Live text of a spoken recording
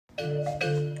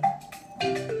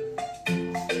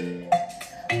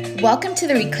Welcome to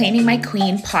the Reclaiming My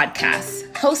Queen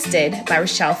podcast, hosted by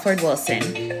Rochelle Ford Wilson,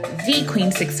 the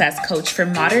queen success coach for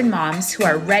modern moms who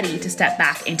are ready to step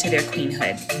back into their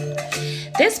queenhood.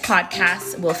 This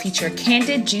podcast will feature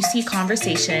candid, juicy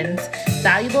conversations,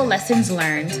 valuable lessons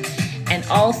learned, and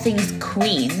all things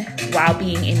queen while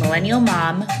being a millennial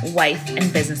mom, wife,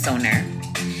 and business owner.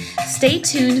 Stay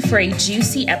tuned for a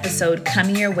juicy episode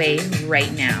coming your way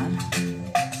right now.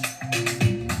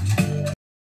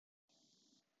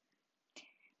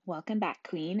 Welcome back,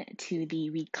 Queen, to the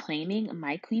Reclaiming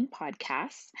My Queen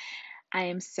podcast. I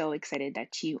am so excited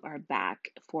that you are back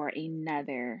for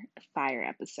another fire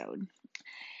episode.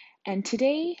 And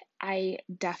today, I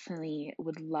definitely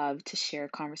would love to share a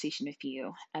conversation with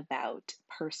you about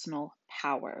personal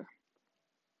power,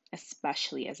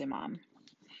 especially as a mom.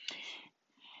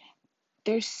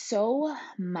 There's so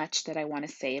much that I want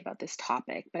to say about this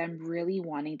topic, but I'm really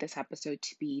wanting this episode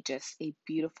to be just a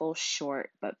beautiful,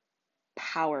 short, but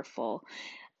powerful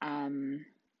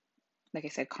like I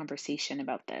said, conversation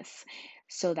about this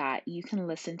so that you can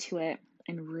listen to it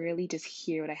and really just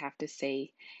hear what I have to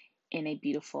say in a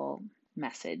beautiful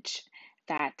message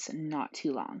that's not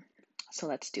too long. So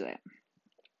let's do it.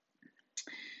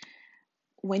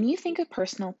 When you think of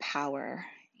personal power,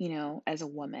 as a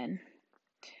woman,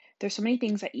 there's so many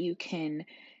things that you can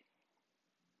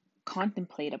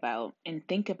contemplate about and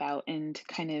think about and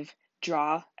kind of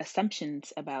draw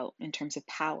assumptions about in terms of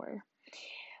power.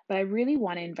 But I really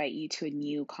want to invite you to a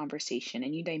new conversation, a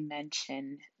new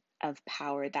dimension of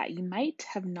power that you might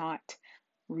have not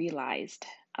realized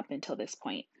up until this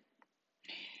point.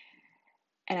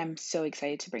 And I'm so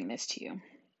excited to bring this to you.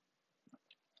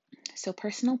 So,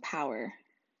 personal power.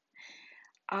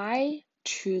 I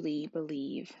truly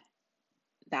believe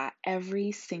that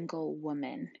every single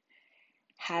woman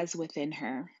has within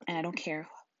her, and I don't care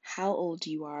how old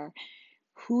you are,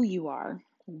 who you are,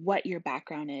 what your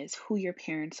background is, who your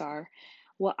parents are,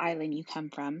 what island you come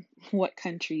from, what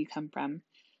country you come from,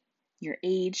 your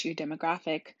age, your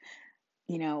demographic,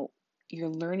 your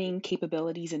learning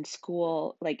capabilities in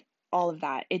school, like all of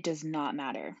that, it does not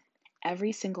matter.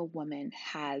 Every single woman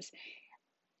has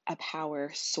a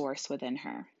power source within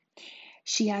her.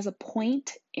 She has a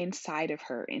point inside of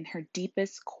her, in her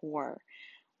deepest core,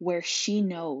 where she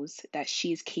knows that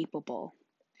she's capable,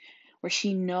 where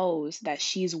she knows that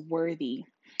she's worthy.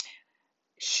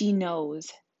 She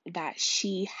knows that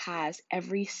she has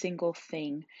every single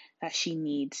thing that she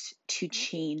needs to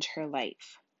change her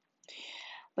life.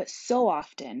 But so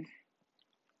often,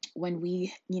 when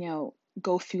we,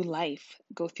 go through life,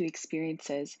 go through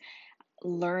experiences,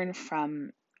 learn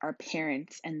from our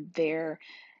parents and their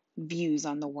views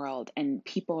on the world and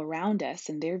people around us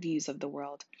and their views of the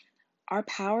world, our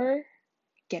power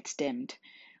gets dimmed.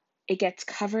 It gets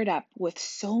covered up with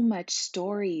so much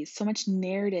stories, so much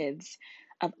narratives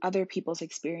of other people's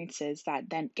experiences that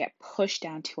then get pushed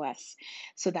down to us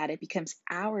so that it becomes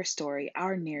our story,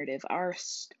 our narrative, our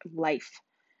life.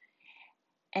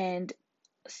 And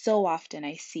so often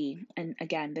I see, and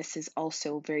again, this is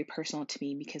also very personal to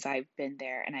me because I've been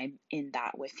there and I'm in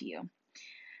that with you.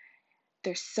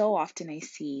 There's so often I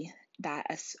see that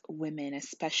as women,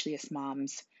 especially as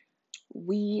moms,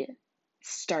 we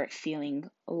start feeling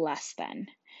less than.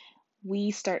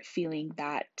 We start feeling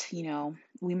that,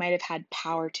 we might have had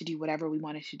power to do whatever we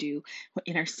wanted to do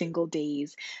in our single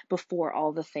days before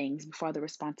all the things, before the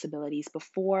responsibilities,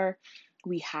 before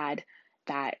we had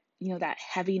that, that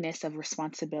heaviness of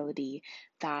responsibility,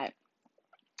 that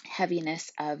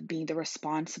heaviness of being the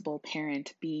responsible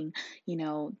parent, being,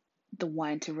 the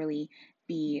one to really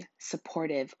be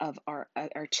supportive of our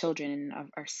children,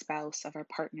 of our spouse, of our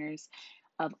partners,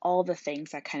 of all the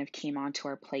things that kind of came onto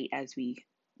our plate as we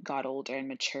got older and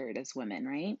matured as women,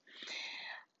 right?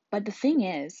 But the thing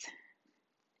is,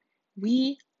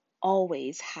 we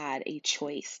always had a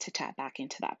choice to tap back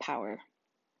into that power.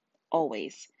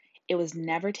 Always. It was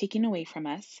never taken away from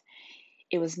us.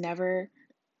 It was never,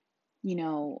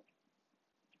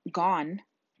 gone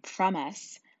from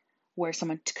us where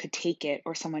someone could take it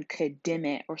or someone could dim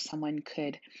it or someone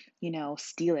could,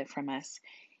 steal it from us.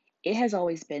 It has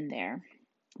always been there,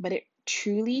 but it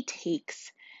truly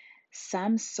takes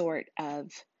some sort of,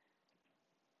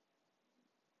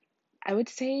 I would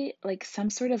say, like some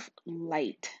sort of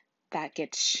light that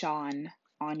gets shone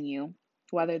on you,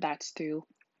 whether that's through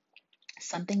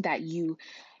something that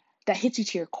hits you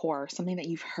to your core, something that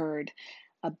you've heard,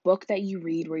 a book that you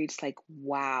read where it's like,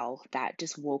 wow, that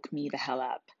just woke me the hell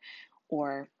up,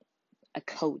 or a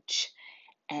coach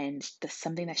and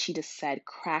something that she just said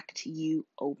cracked you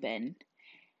open.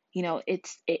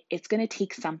 It's going to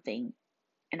take something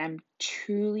And I'm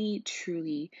truly,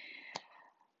 truly,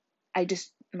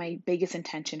 my biggest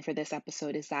intention for this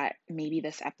episode is that maybe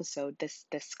this episode, this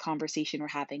conversation we're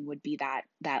having would be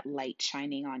that light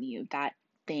shining on you, that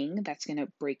thing that's going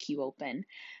to break you open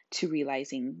to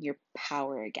realizing your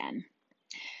power again.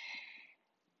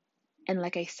 And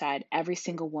like I said, every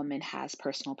single woman has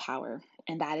personal power,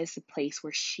 and that is the place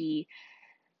where she,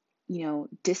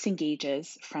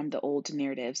 disengages from the old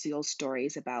narratives, the old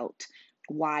stories about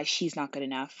why she's not good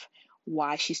enough,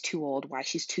 why she's too old, why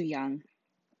she's too young,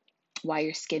 why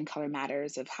your skin color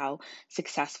matters, of how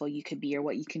successful you could be or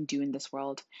what you can do in this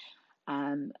world,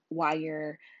 why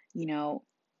you know,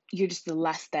 you're just the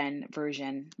less than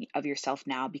version of yourself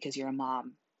now because you're a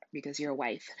mom, because you're a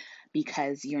wife,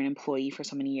 because you're an employee for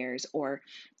so many years, or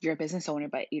you're a business owner,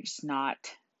 but you're just not,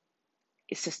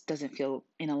 it just doesn't feel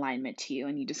in alignment to you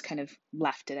and you just kind of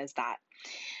left it as that.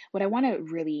 What I want to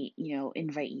really,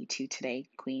 invite you to today,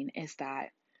 Queen, is that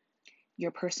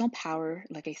your personal power,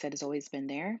 like I said, has always been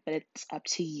there, but it's up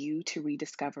to you to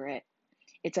rediscover it.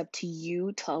 It's up to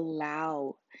you to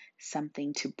allow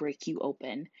something to break you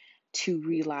open, to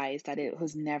realize that it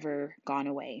has never gone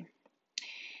away.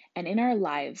 And in our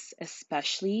lives,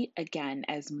 especially again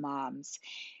as moms,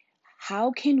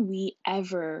 how can we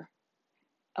ever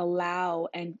allow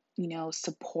and,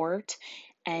 support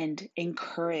and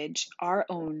encourage our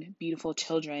own beautiful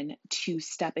children to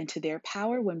step into their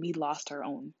power when we lost our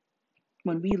own,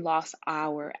 when we lost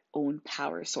our own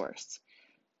power source?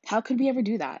 How could we ever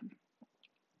do that?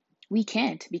 We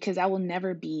can't, because that will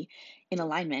never be in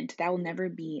alignment. That will never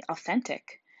be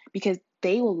authentic, because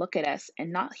they will look at us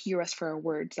and not hear us for our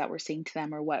words that we're saying to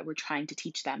them or what we're trying to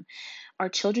teach them. Our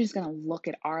children is going to look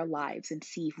at our lives and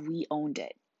see if we owned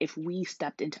it, if we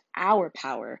stepped into our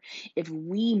power, if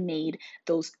we made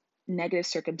those negative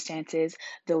circumstances,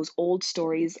 those old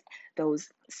stories, those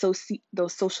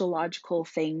sociological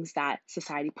things that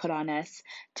society put on us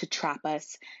to trap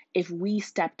us, if we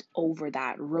stepped over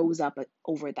that, rose up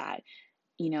over that,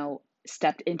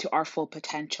 stepped into our full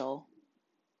potential.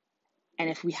 And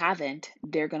if we haven't,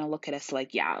 they're going to look at us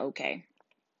like, yeah, okay,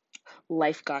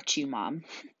 life got you, mom.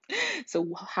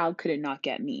 So how could it not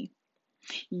get me?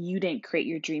 You didn't create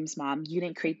your dreams, mom. You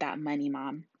didn't create that money,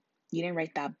 mom. You didn't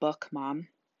write that book, mom.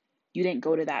 You didn't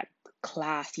go to that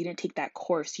class. You didn't take that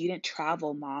course. You didn't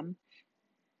travel, mom.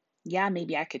 Yeah,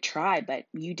 maybe I could try, but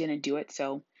you didn't do it.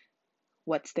 So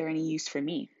what's there any use for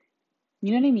me?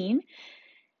 You know what I mean?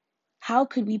 How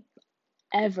could we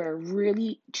ever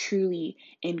really truly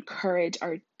encourage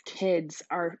our kids,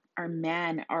 our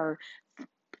man, our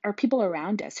people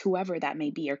around us, whoever that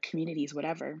may be, our communities,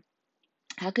 whatever?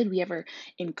 How could we ever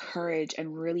encourage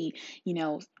and really,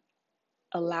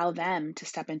 allow them to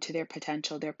step into their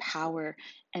potential, their power,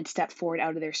 and step forward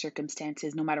out of their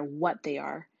circumstances, no matter what they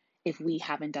are, if we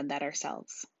haven't done that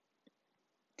ourselves?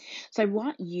 So I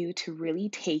want you to really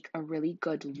take a really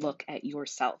good look at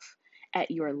yourself,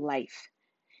 at your life,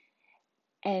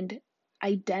 and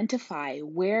identify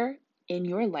where in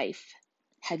your life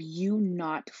have you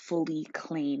not fully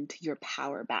claimed your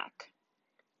power back.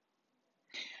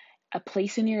 A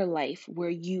place in your life where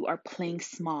you are playing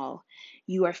small,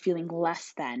 you are feeling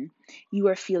less than, you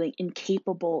are feeling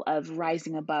incapable of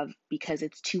rising above because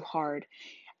it's too hard,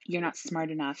 you're not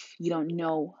smart enough, you don't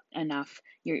know enough,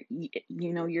 your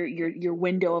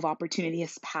window of opportunity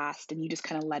has passed and you just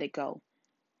kind of let it go.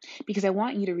 Because I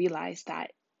want you to realize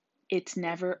that it's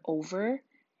never over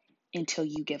until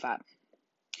you give up.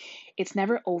 It's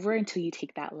never over until you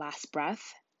take that last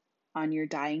breath on your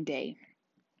dying day.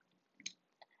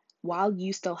 While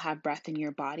you still have breath in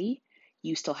your body,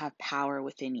 you still have power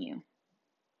within you.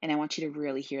 And I want you to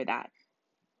really hear that.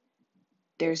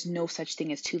 There's no such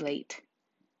thing as too late.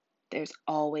 There's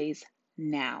always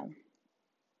now.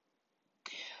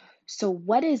 So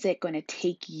what is it going to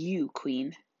take you,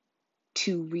 Queen,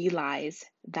 to realize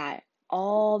that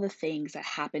all the things that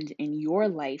happened in your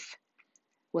life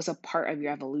was a part of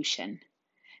your evolution?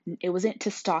 It wasn't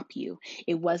to stop you.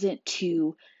 It wasn't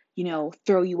to,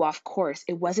 throw you off course.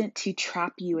 It wasn't to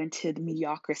trap you into the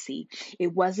mediocrity.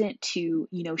 It wasn't to,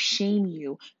 shame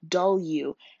you, dull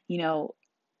you,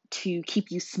 to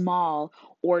keep you small,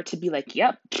 or to be like,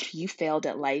 yep, you failed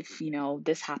at life.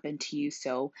 This happened to you.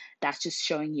 So that's just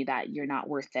showing you that you're not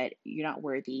worth it. You're not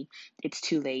worthy. It's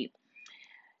too late.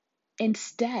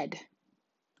 Instead,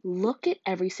 look at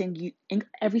every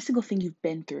single thing you've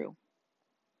been through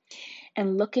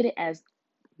and look at it as,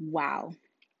 wow,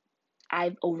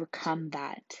 I've overcome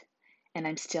that and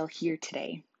I'm still here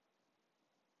today.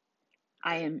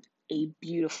 I am a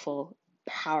beautiful,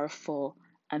 powerful,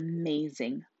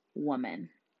 amazing woman.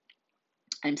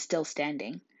 I'm still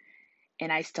standing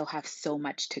and I still have so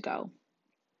much to go.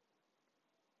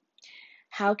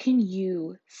 How can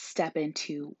you step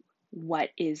into what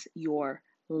is your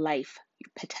life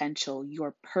potential,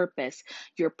 your purpose,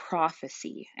 your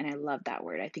prophecy? And I love that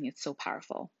word. I think it's so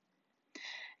powerful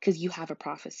because you have a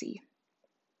prophecy.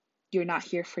 You're not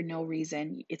here for no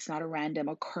reason. It's not a random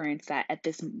occurrence that at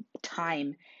this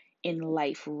time in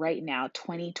life, right now,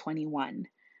 2021,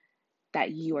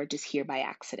 that you are just here by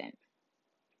accident.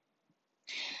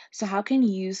 So, how can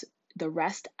you use the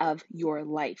rest of your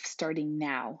life starting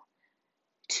now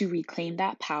to reclaim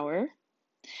that power,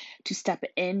 to step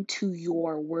into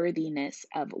your worthiness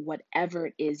of whatever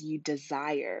it is you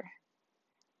desire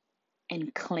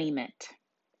and claim it?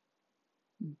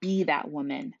 Be that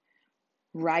woman.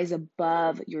 Rise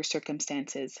above your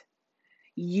circumstances.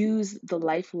 Use the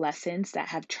life lessons that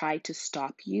have tried to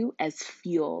stop you as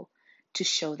fuel to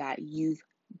show that you've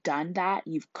done that,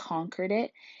 you've conquered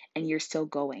it, and you're still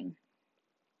going.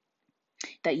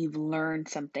 That you've learned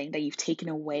something, that you've taken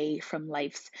away from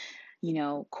life's,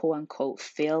 quote unquote,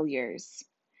 failures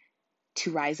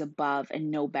to rise above and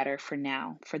know better for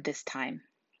now, for this time.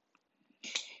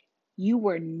 You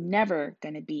were never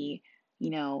going to be,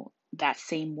 that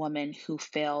same woman who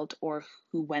failed or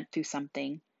who went through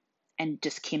something and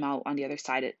just came out on the other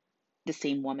side the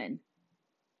same woman.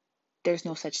 There's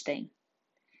no such thing.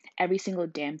 Every single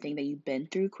damn thing that you've been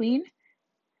through, Queen,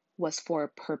 was for a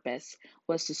purpose,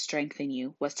 was to strengthen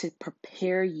you, was to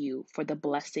prepare you for the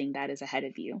blessing that is ahead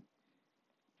of you.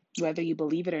 Whether you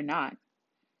believe it or not,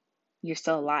 you're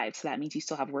still alive, so that means you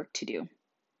still have work to do.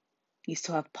 You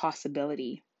still have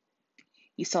possibility.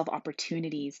 You still have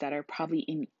opportunities that are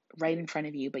probably right in front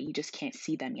of you, but you just can't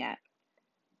see them yet.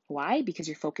 Why? Because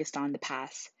you're focused on the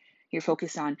past. You're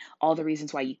focused on all the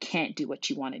reasons why you can't do what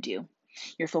you want to do.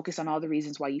 You're focused on all the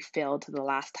reasons why you failed the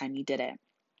last time you did it.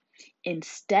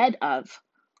 Instead of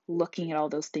looking at all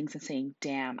those things and saying,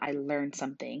 damn, I learned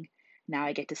something. Now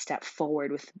I get to step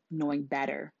forward with knowing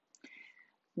better.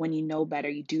 When you know better,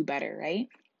 you do better, right?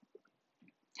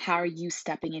 How are you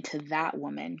stepping into that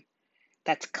woman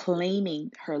that's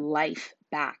claiming her life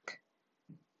back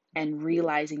and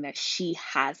realizing that she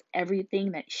has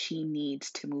everything that she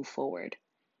needs to move forward,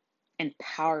 and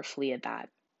powerfully at that?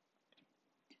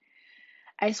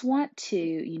 I just want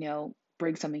to,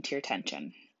 bring something to your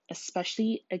attention,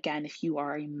 especially again, if you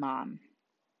are a mom.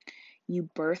 You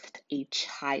birthed a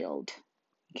child,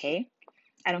 okay?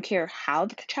 I don't care how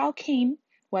the child came,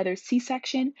 whether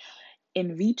C-section,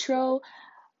 in vitro,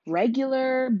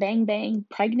 regular, bang, bang,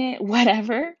 pregnant,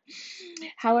 whatever.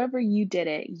 However you did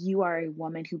it, you are a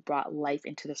woman who brought life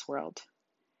into this world.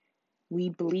 We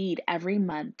bleed every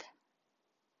month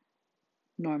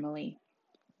normally.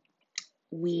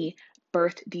 We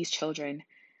birth these children.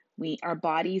 Our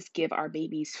bodies give our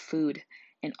babies food,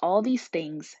 and all these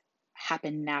things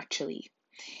happen naturally.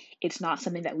 It's not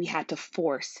something that we had to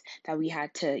force, that we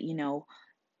had to,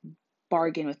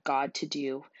 bargain with God to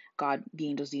do, God, the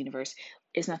angels, the universe.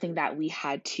 It's nothing that we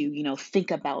had to,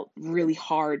 think about really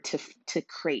hard to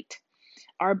create.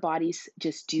 Our bodies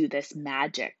just do this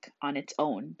magic on its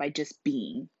own by just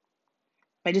being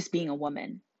a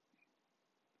woman.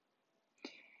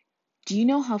 Do you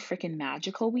know how freaking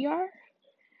magical we are?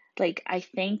 Like, I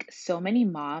think so many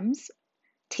moms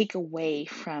take away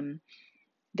from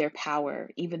their power,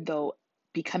 even though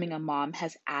becoming a mom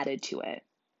has added to it.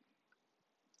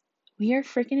 We are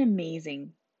freaking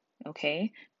amazing,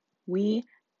 okay?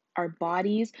 Our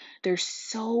bodies, they're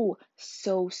so,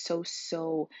 so, so,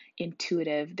 so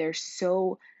intuitive. They're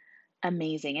so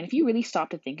amazing. And if you really stop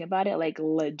to think about it, like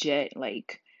legit,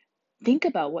 like think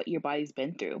about what your body's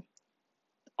been through.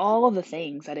 All of the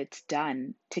things that it's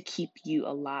done to keep you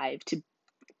alive, to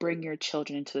bring your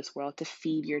children into this world, to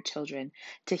feed your children,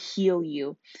 to heal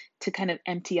you, to kind of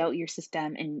empty out your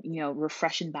system and,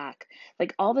 refreshen back.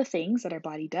 Like all the things that our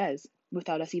body does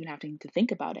without us even having to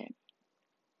think about it.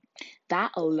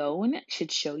 That alone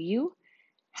should show you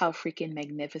how freaking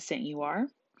magnificent you are,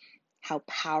 how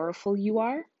powerful you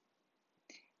are,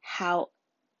 how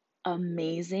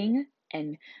amazing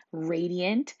and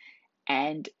radiant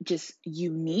and just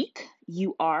unique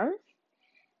you are,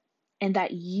 and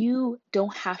that you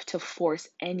don't have to force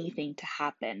anything to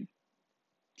happen.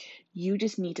 You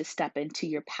just need to step into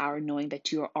your power knowing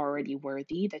that you are already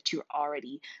worthy, that you're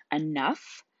already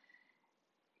enough,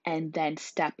 and then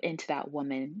step into that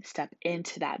woman, step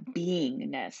into that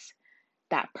beingness,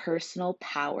 that personal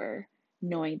power,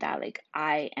 knowing that like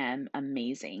I am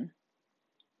amazing.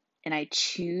 And I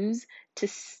choose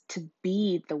to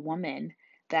be the woman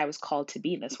that I was called to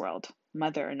be in this world,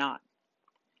 mother or not.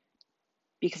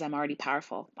 Because I'm already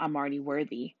powerful. I'm already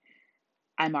worthy.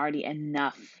 I'm already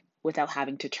enough without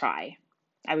having to try.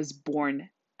 I was born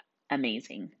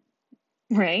amazing,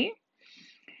 right?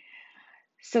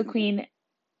 So, Queen,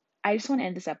 I just want to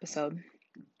end this episode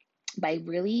by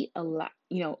really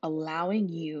allowing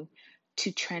you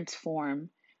to transform,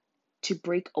 to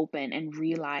break open and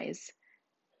realize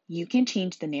you can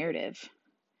change the narrative.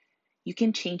 You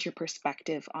can change your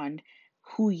perspective on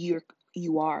who you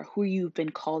are, who you've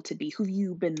been called to be, who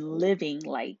you've been living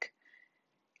like,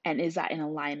 and is that in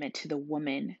alignment to the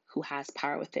woman who has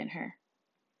power within her?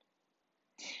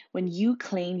 When you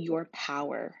claim your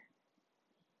power,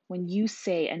 when you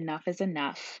say enough is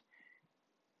enough,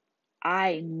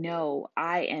 I know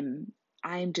I'm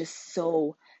just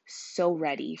so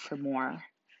ready for more.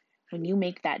 When you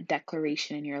make that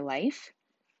declaration in your life,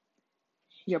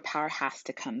 your power has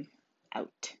to come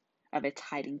out of its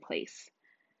hiding place.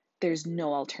 There's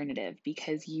no alternative,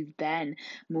 because you've then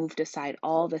moved aside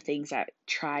all the things that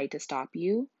try to stop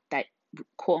you, that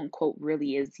quote unquote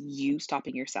really is you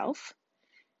stopping yourself.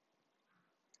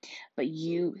 But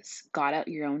you got out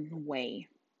your own way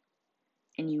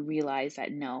and you realize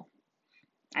that no,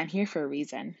 I'm here for a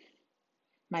reason.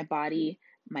 My body,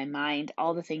 my mind,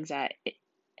 all the things that it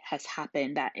has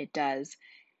happened, that it does,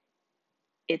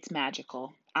 it's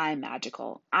magical. I'm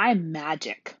magical. I'm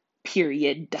magic.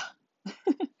 Period.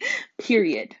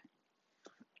 Period.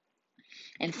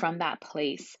 And from that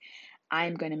place,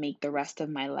 I'm going to make the rest of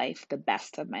my life the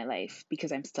best of my life,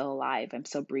 because I'm still alive. I'm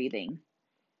still breathing.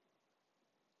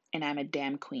 And I'm a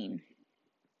damn queen.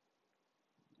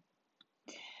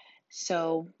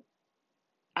 So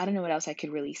I don't know what else I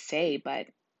could really say, but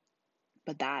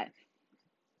that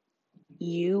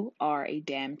you are a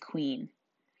damn queen.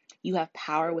 You have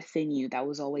power within you that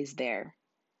was always there.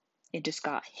 It just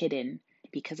got hidden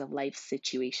because of life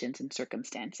situations and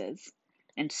circumstances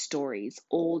and stories,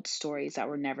 old stories that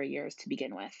were never yours to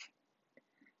begin with.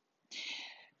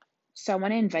 So I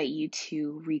want to invite you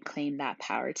to reclaim that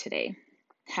power today,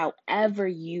 however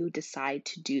you decide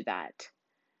to do that.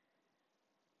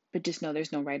 But just know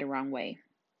there's no right or wrong way,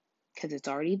 because it's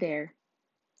already there.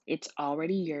 It's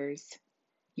already yours.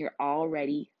 You're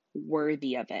already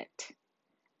worthy of it.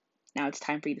 Now it's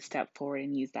time for you to step forward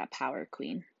and use that power,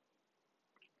 Queen.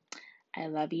 I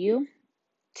love you.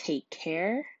 Take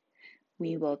care.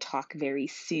 We will talk very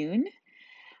soon.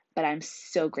 But I'm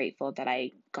so grateful that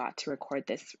I got to record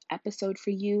this episode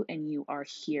for you and you are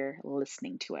here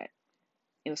listening to it.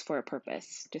 It was for a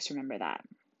purpose. Just remember that.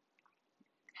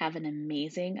 Have an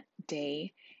amazing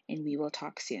day and we will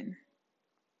talk soon.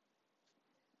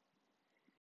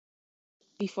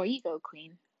 Before you go,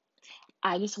 Queen,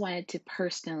 I just wanted to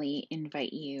personally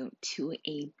invite you to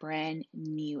a brand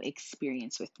new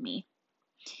experience with me.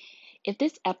 If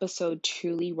this episode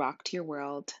truly rocked your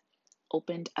world,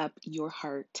 opened up your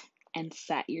heart, and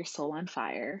set your soul on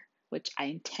fire, which I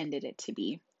intended it to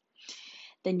be,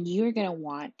 then you're going to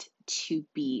want to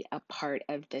be a part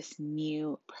of this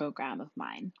new program of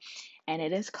mine. And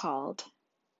it is called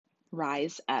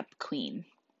Rise Up Queen,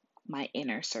 My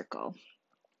Inner Circle.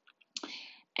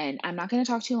 And I'm not going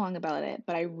to talk too long about it,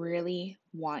 but I really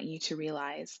want you to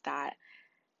realize that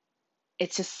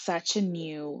it's just such a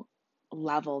new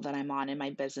level that I'm on in my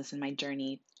business and my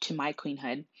journey to my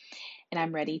queenhood. And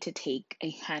I'm ready to take a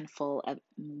handful of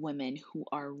women who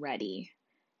are ready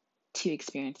to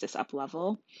experience this up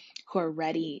level, who are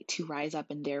ready to rise up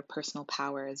in their personal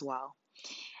power as well.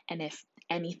 And if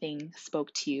anything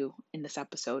spoke to you in this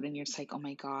episode and you're just like, oh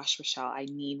my gosh, Rochelle, I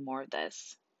need more of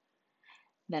this,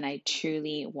 then I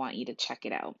truly want you to check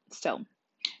it out. So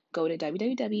go to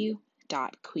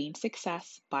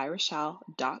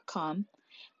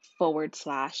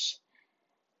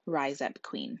www.queensuccessbyrochelle.com/Rise Up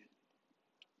Queen.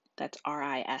 That's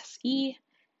RISEUPQUEEN,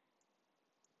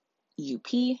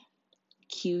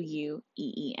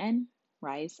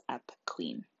 Rise Up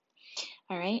Queen.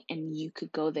 All right, and you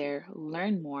could go there,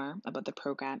 learn more about the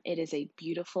program. It is a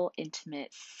beautiful,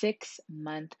 intimate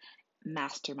 6-month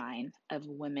mastermind of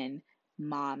women,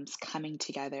 moms coming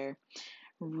together,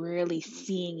 really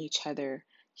seeing each other,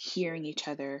 hearing each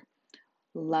other,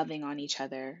 loving on each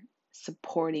other,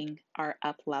 supporting our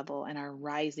up level and our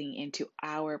rising into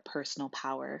our personal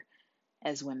power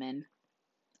as women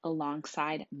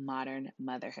alongside modern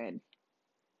motherhood.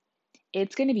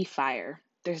 It's going to be fire.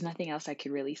 There's nothing else I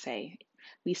could really say.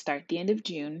 We start the end of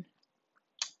June.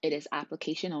 It is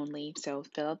application only, so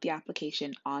fill out the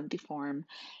application on the form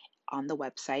on the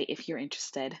website if you're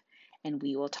interested, and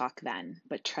we will talk then.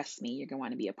 But trust me, you're going to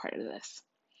want to be a part of this.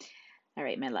 All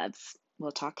right, my loves.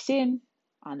 We'll talk soon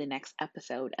on the next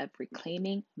episode of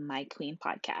Reclaiming My Queen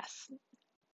podcast.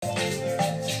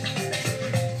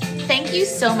 Thank you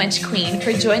so much, Queen,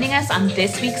 for joining us on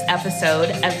this week's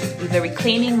episode of the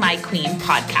Reclaiming My Queen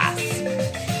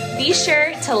podcast. Be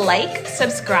sure to like,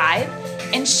 subscribe,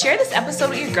 and share this episode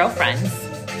with your girlfriends.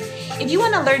 If you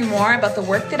want to learn more about the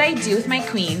work that I do with my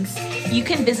queens, you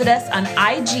can visit us on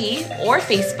IG or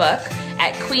Facebook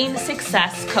at Queen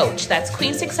Success Coach. That's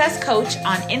Queen Success Coach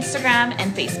on Instagram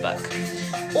and Facebook.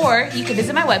 Or you can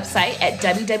visit my website at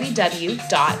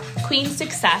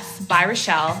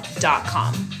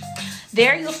www.queensuccessbyrochelle.com.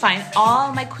 There you'll find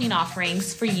all my queen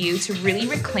offerings for you to really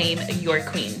reclaim your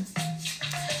queen.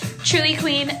 Truly,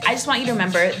 queen, I just want you to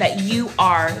remember that you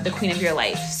are the queen of your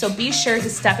life. So be sure to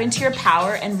step into your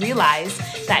power and realize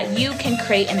that you can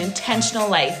create an intentional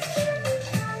life.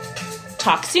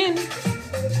 Talk soon.